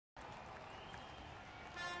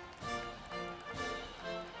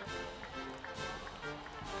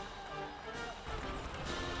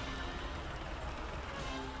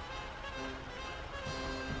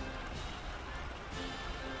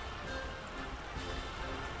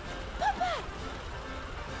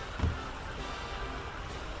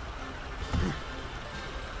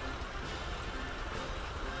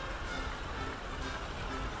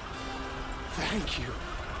Thank you.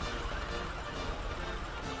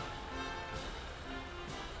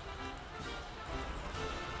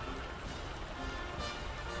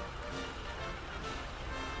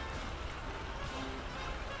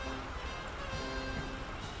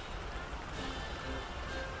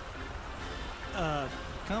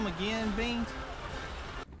 Come again, Beans?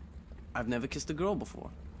 I've never kissed a girl before.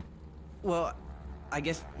 Well, I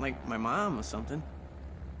guess, like, my mom or something.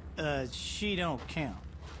 She don't count.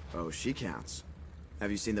 Oh, she counts.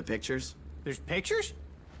 Have you seen the pictures? There's pictures?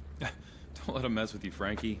 Don't let him mess with you,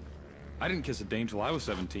 Frankie. I didn't kiss a dame till I was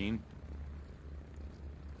 17.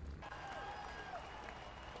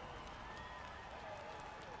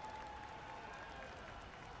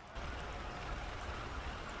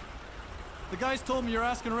 The guys told me you're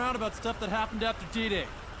asking around about stuff that happened after D-Day.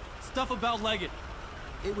 Stuff about Leggett.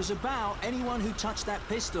 It was about anyone who touched that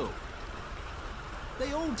pistol.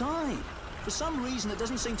 They all died. For some reason that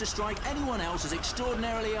doesn't seem to strike anyone else as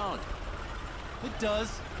extraordinarily odd. It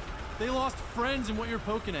does. They lost friends in what you're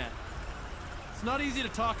poking at. It's not easy to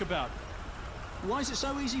talk about. Why is it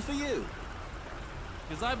so easy for you?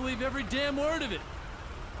 Because I believe every damn word of it.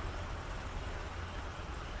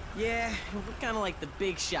 Yeah, we're kind of like the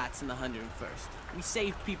big shots in the 101st. We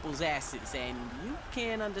save people's asses, and you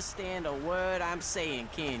can't understand a word I'm saying,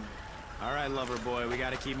 can you? All right, lover boy, we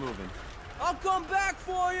gotta keep moving. I'll come back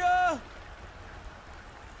for you!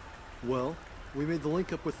 Well, we made the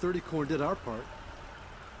link up with 30 Corps and did our part.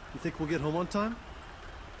 You think we'll get home on time?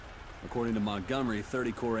 According to Montgomery,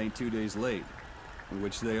 30 Corps ain't 2 days late. In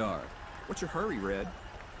which they are. What's your hurry, Red?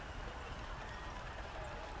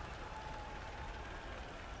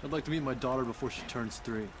 I'd like to meet my daughter before she turns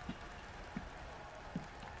 3.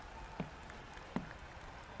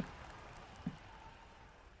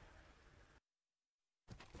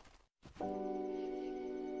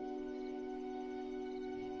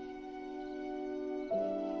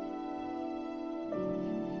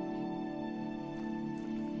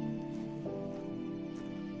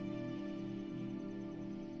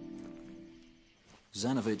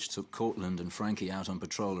 Zanovich took Cortland and Frankie out on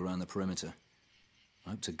patrol around the perimeter.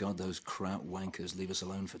 I hope to God those kraut wankers leave us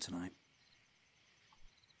alone for tonight.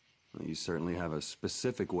 Well, you certainly have a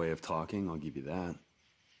specific way of talking, I'll give you that.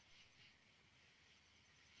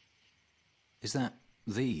 Is that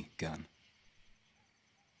the gun?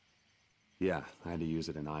 Yeah, I had to use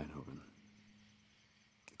it in Eindhoven.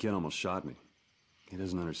 The kid almost shot me. He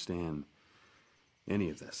doesn't understand any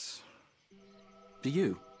of this. Do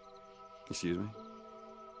you? Excuse me?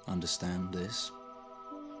 Understand this?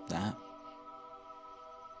 That?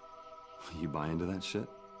 You buy into that shit?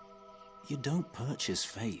 You don't purchase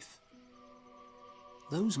faith.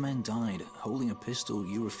 Those men died holding a pistol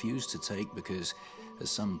you refused to take because, as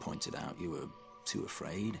some pointed out, you were too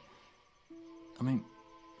afraid. I mean,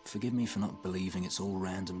 forgive me for not believing it's all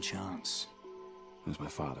random chance. It was my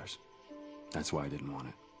father's. That's why I didn't want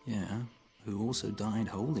it. Yeah, who also died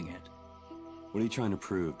holding it. What are you trying to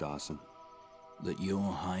prove, Dawson? That you're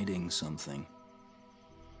hiding something.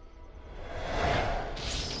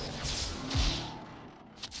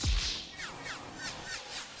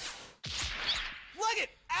 Leggett!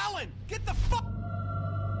 Alan! Get the fuck!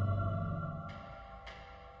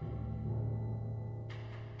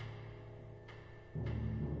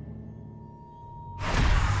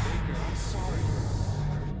 Baker, I'm sorry.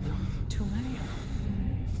 Too many of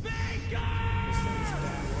them. Baker! This thing's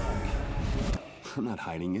bad luck. I'm not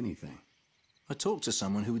hiding anything. I talked to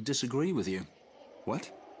someone who would disagree with you. What?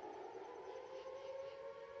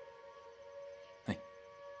 Hey,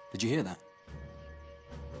 did you hear that?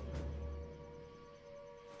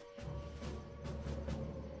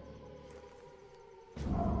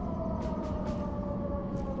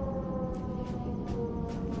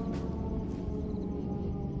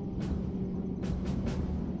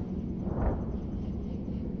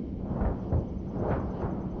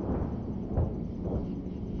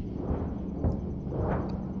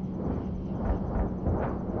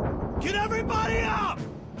 Get everybody up!